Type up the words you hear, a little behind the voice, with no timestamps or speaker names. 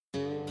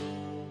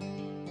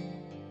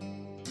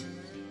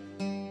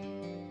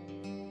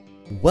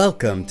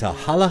Welcome to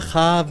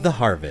Halakha of the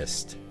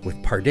Harvest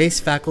with Pardes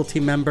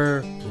faculty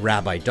member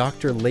Rabbi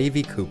Dr.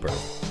 Levi Cooper,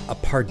 a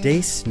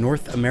Pardes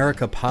North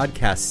America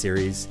podcast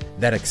series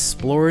that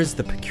explores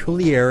the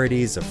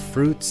peculiarities of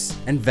fruits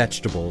and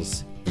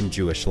vegetables in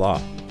Jewish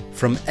law.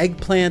 From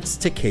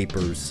eggplants to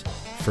capers,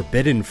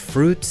 forbidden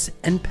fruits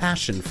and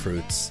passion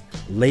fruits,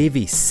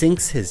 Levi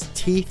sinks his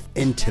teeth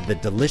into the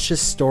delicious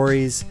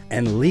stories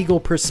and legal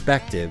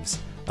perspectives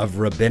of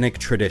rabbinic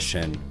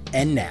tradition.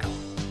 And now,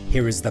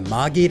 here is the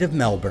Maggid of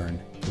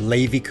Melbourne,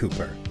 Levi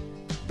Cooper.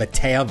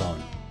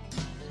 B'te'avon.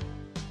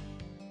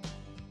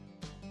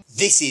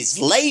 This is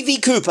Levi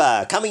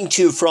Cooper coming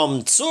to you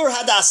from Tzur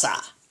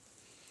Hadassah.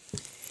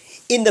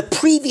 In the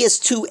previous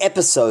two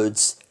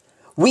episodes,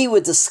 we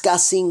were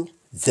discussing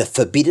the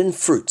forbidden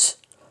fruit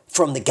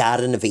from the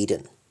Garden of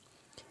Eden.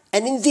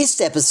 And in this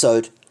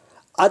episode,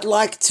 I'd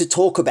like to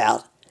talk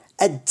about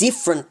a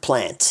different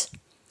plant,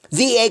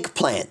 the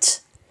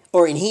eggplant,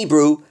 or in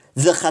Hebrew,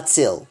 the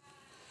chatzil.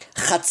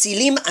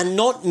 Chatzilim are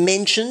not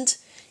mentioned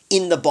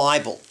in the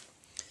Bible.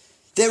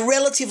 They're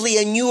relatively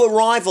a new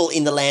arrival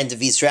in the land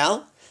of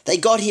Israel. They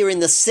got here in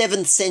the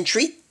 7th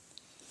century,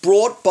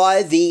 brought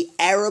by the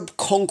Arab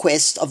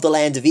conquest of the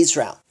land of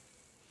Israel.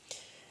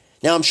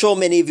 Now, I'm sure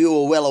many of you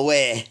are well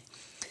aware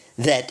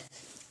that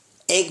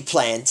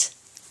eggplant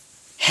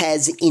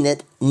has in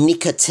it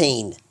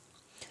nicotine.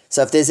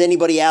 So if there's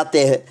anybody out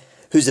there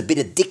who's a bit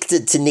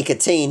addicted to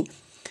nicotine,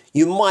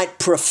 you might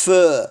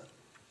prefer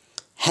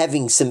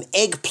having some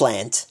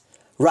eggplant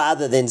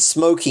rather than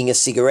smoking a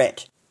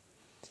cigarette.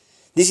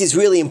 This is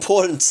really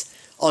important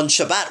on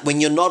Shabbat when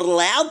you're not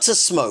allowed to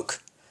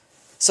smoke.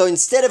 So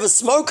instead of a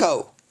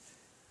smoko,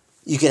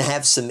 you can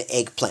have some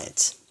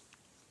eggplant.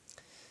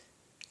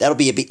 That'll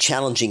be a bit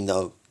challenging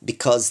though,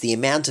 because the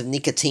amount of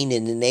nicotine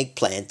in an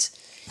eggplant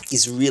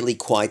is really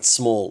quite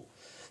small.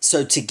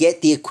 So to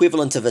get the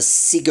equivalent of a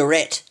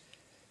cigarette,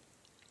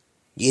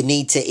 you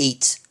need to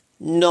eat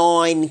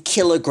 9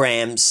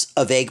 kilograms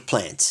of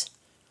eggplant.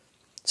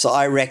 So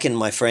I reckon,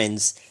 my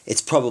friends, it's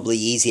probably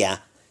easier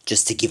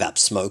just to give up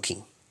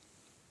smoking.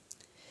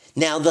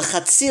 Now, the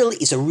chatzil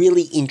is a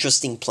really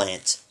interesting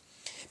plant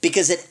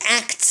because it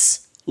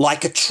acts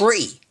like a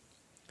tree,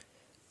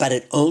 but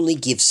it only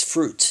gives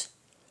fruit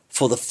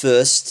for the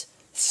first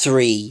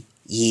 3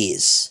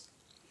 years.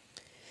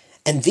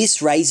 And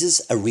this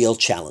raises a real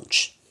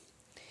challenge.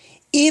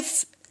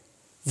 If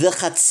the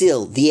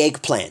chatzil, the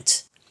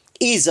eggplant,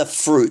 is a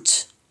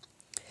fruit,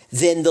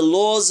 then the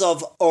laws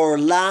of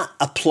orla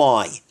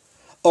apply.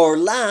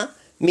 Orla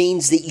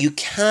means that you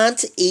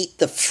can't eat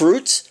the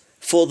fruit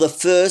for the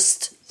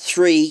first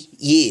 3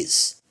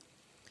 years.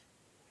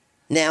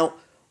 Now,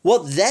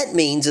 what that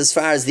means as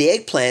far as the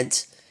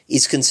eggplant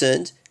is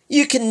concerned,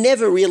 you can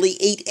never really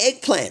eat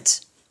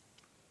eggplant.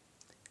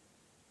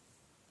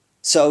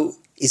 So,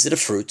 is it a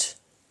fruit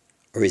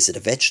or is it a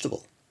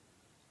vegetable?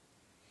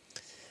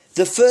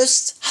 The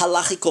first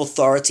halachic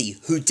authority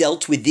who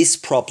dealt with this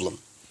problem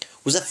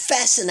was a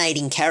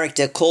fascinating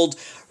character called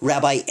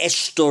Rabbi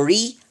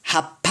Eshtori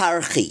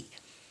HaParchi.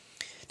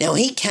 Now,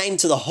 he came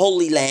to the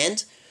Holy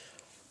Land.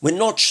 We're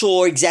not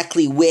sure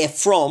exactly where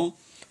from,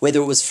 whether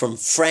it was from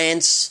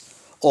France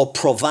or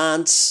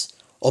Provence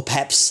or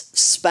perhaps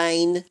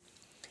Spain.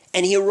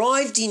 And he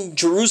arrived in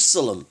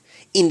Jerusalem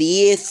in the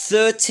year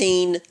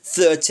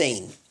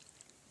 1313.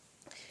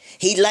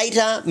 He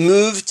later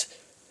moved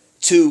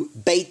to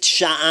Beit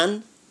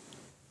Sha'an,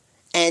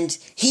 and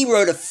he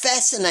wrote a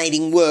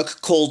fascinating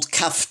work called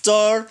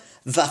Kaftor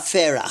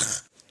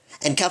Vaferach.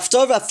 And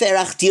Kaftor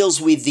Vaferach deals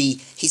with the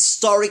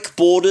historic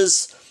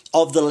borders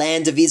of the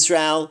land of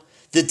Israel,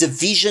 the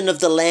division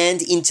of the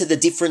land into the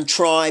different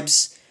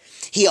tribes.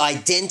 He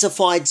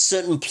identified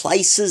certain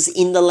places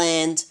in the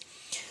land.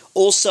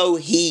 Also,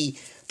 he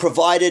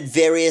provided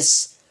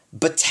various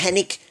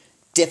botanic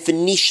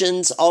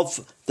definitions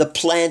of the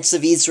plants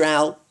of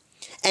Israel.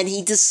 And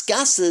he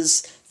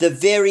discusses the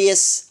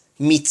various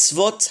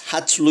mitzvot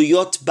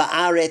hatluyot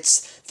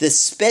ba'aretz, the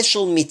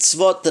special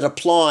mitzvot that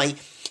apply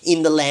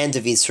in the land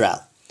of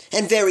Israel.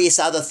 And various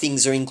other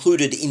things are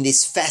included in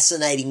this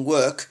fascinating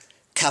work,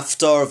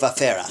 Kaftor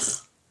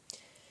Vaferach.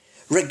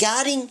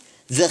 Regarding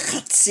the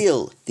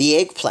chatzil, the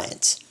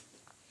eggplant,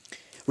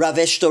 Rav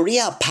Eshtori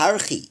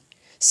HaParchi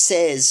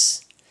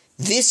says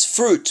this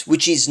fruit,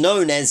 which is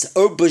known as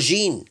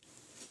aubergine,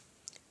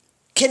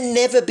 can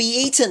never be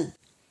eaten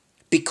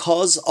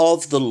because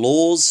of the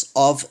laws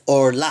of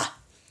orla.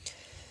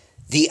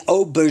 The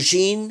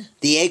aubergine,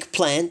 the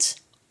eggplant,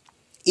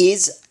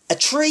 is a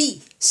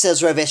tree,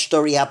 says Rav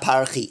Eshtori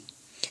HaParchi.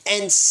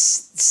 And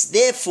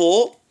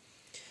therefore,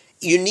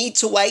 you need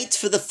to wait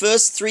for the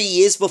first 3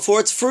 years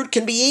before its fruit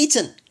can be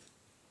eaten.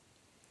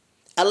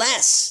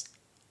 Alas,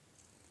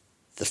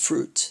 the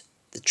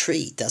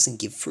tree doesn't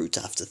give fruit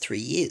after 3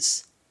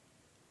 years,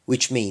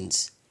 which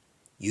means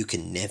you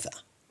can never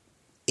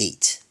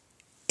eat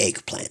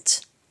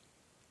eggplant.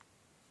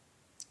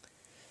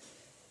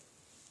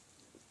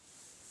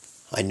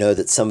 I know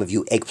that some of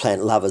you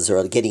eggplant lovers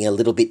are getting a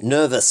little bit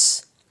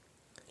nervous.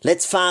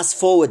 Let's fast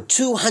forward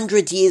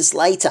 200 years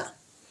later,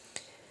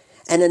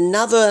 and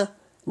another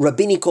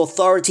rabbinic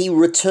authority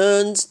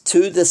returned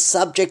to the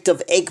subject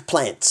of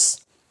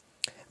eggplants.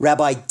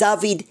 Rabbi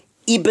David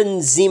ibn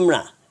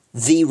Zimra,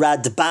 the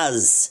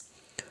Radbaz,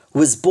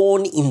 was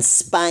born in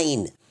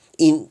Spain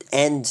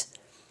and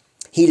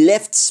he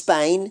left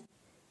Spain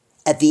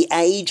at the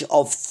age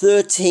of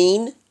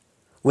 13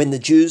 when the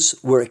Jews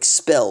were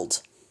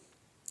expelled.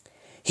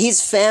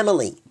 His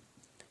family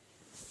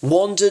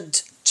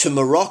wandered to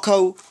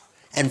Morocco,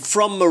 and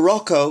from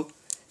Morocco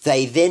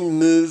they then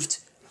moved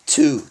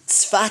to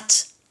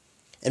Tzfat,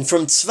 and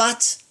from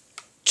Tzfat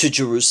to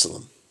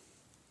Jerusalem.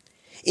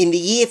 In the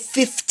year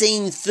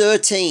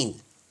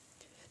 1513,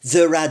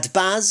 the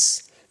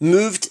Radbaz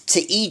moved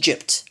to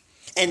Egypt,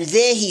 and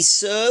there he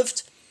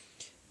served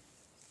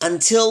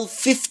until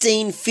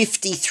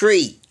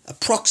 1553,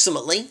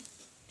 approximately,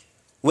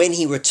 when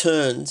he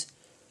returned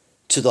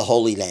to the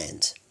Holy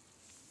Land.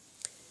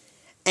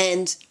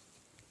 And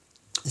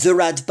the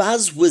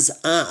Radbaz was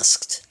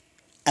asked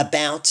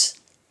about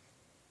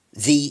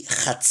the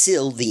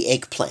chatzil, the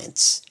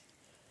eggplants,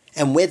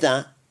 and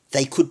whether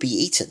they could be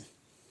eaten.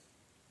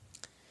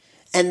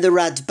 And the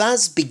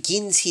Radbaz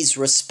begins his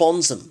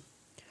responsum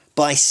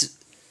by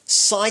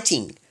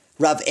citing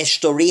Rav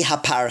Eshtori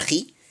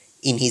HaParchi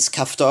in his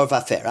Kaftor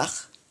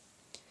Vaferach,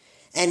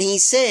 and he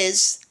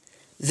says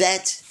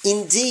that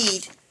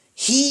indeed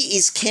he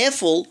is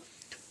careful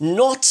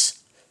not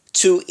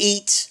to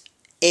eat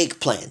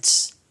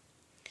eggplants.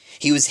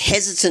 He was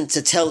hesitant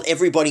to tell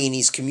everybody in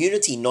his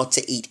community not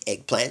to eat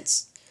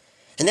eggplants,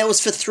 and that was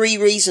for 3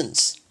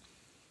 reasons.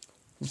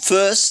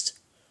 First,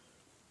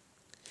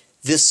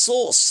 the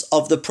source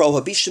of the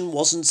prohibition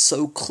wasn't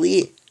so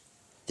clear.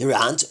 There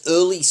aren't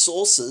early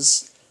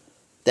sources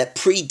that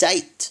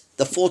predate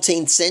the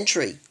 14th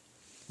century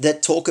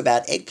that talk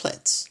about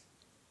eggplants.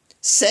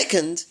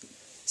 Second,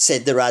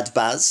 said the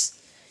Radbaz,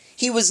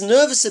 he was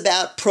nervous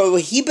about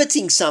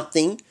prohibiting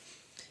something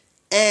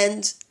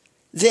and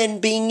then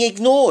being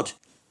ignored.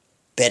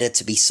 Better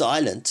to be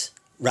silent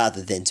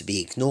rather than to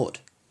be ignored.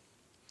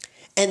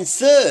 And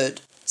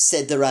third,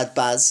 said the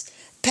Radbaz,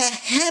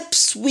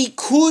 perhaps we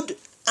could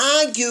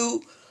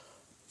argue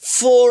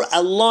for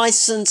a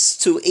license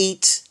to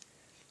eat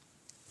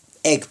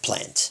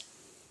eggplant.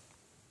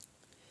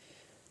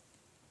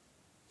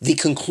 The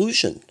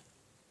conclusion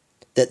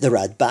that the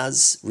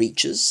Radbaz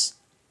reaches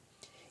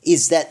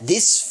is that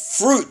this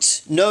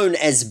fruit known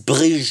as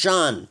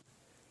brijan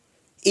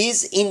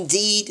is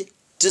indeed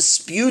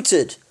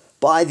disputed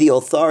by the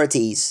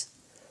authorities,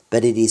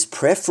 but it is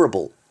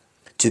preferable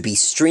to be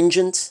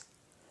stringent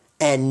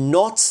and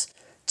not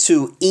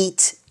to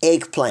eat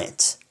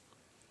eggplant.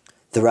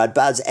 The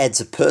Radbaz adds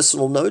a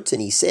personal note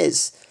and he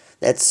says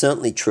that's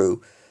certainly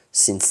true,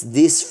 since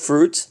this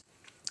fruit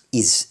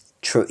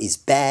is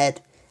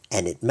bad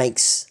and it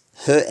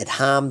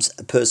harms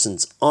a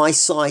person's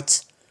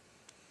eyesight,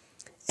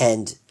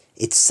 and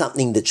it's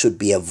something that should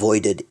be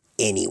avoided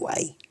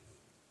anyway.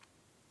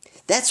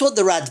 That's what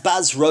the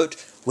Radbaz wrote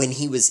when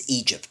he was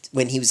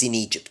in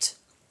Egypt.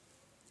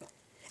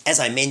 As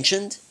I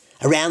mentioned,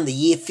 around the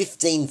year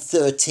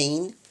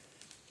 1513,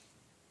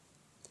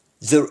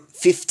 the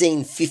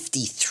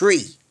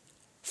 1553,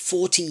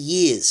 40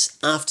 years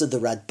after the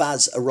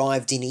Radbaz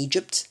arrived in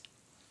Egypt,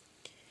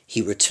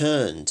 he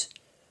returned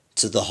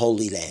to the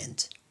Holy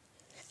Land.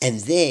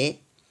 And there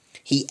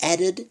he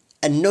added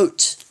a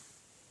note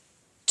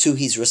to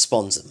his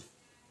responsum.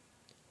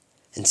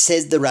 And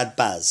says the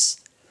Radbaz,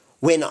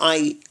 when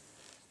I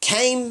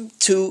came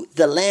to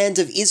the land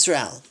of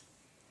Israel,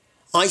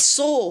 I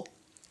saw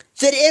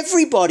that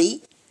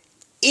everybody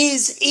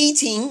is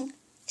eating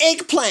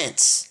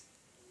eggplants,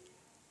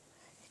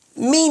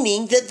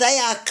 meaning that they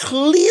are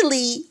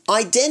clearly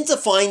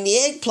identifying the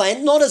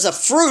eggplant not as a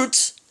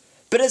fruit,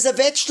 but as a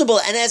vegetable.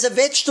 And as a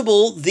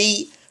vegetable,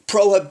 the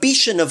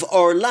prohibition of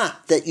orla,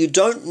 that you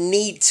don't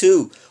need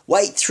to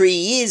wait 3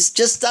 years,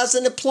 just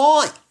doesn't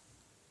apply.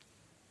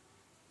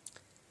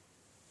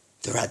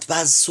 The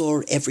Radbaz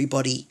saw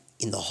everybody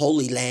in the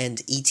Holy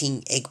Land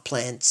eating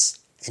eggplants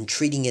and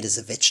treating it as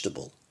a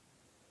vegetable.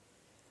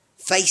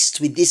 Faced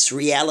with this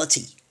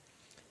reality,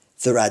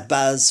 the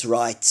Radbaz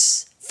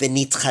writes,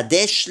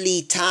 V'nitchadesh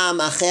li ta'am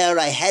acher,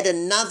 I had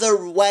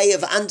another way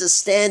of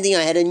understanding,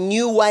 I had a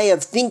new way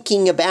of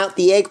thinking about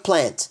the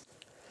eggplant.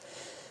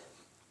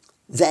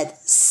 That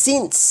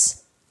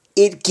since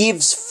it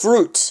gives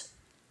fruit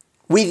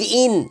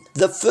within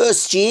the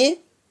first year,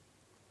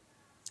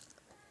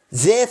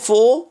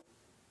 therefore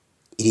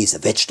it is a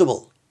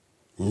vegetable,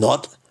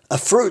 not a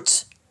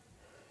fruit.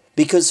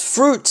 Because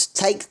fruit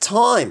take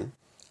time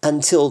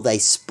until they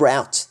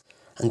sprout,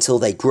 until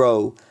they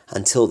grow,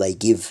 until they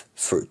give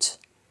fruit.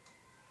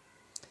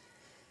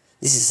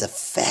 This is a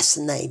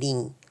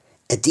fascinating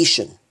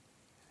addition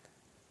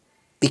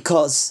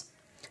because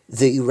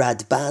the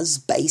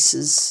Radbaz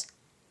bases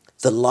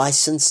the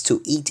license to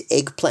eat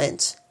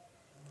eggplant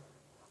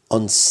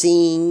on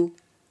seeing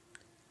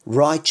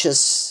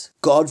righteous,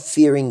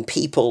 God-fearing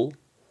people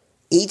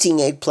eating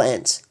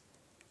eggplant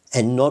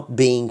and not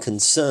being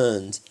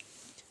concerned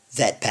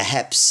that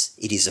perhaps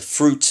it is a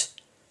fruit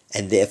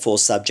and therefore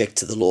subject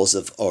to the laws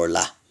of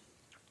orla.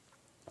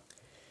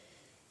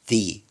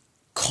 the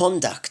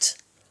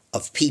conduct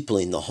of people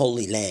in the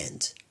Holy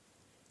Land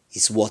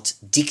is what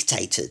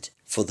dictated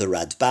for the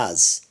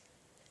Radbaz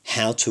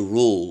how to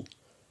rule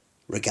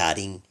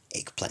regarding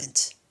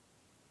eggplant.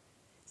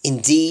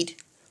 Indeed,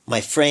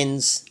 my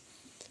friends,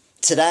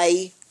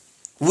 today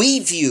we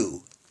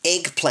view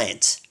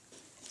eggplant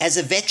as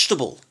a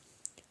vegetable.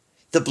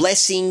 The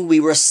blessing we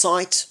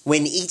recite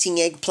when eating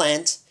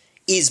eggplant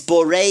is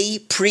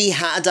Borei Pri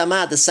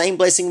Ha'adama, the same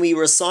blessing we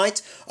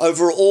recite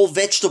over all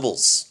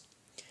vegetables.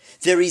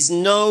 There is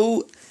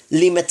no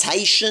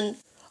limitation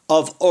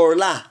of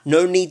orla,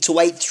 no need to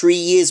wait 3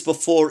 years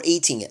before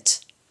eating it.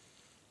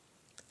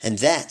 And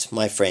that,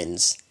 my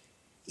friends,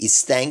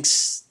 is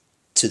thanks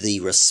to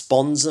the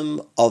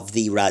responsum of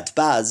the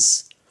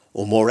Radbaz,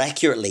 or more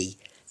accurately,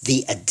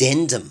 the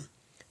addendum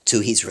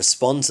to his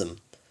responsum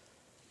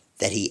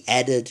that he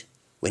added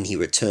when he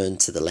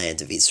returned to the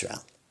land of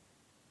Israel.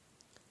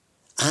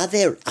 Are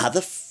there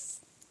other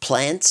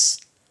plants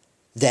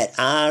that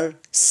are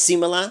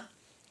similar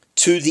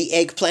to the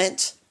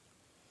eggplant?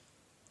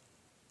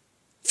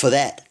 For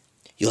that,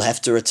 you'll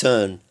have to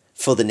return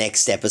for the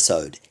next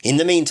episode. In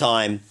the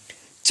meantime,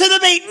 to the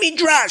Beit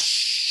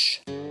Midrash!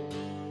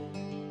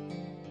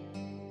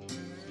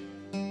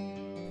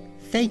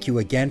 Thank you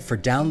again for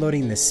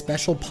downloading this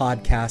special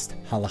podcast,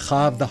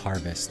 Halakha of the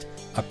Harvest,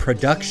 a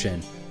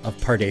production of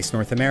Pardes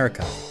North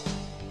America.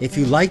 If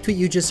you liked what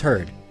you just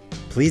heard,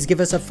 please give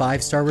us a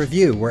 5-star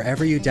review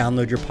wherever you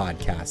download your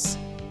podcasts.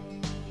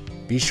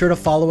 Be sure to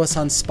follow us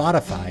on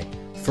Spotify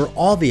for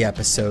all the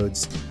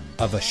episodes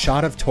of A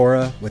Shot of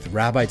Torah with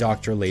Rabbi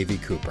Dr. Levi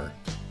Cooper.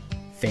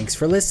 Thanks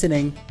for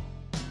listening.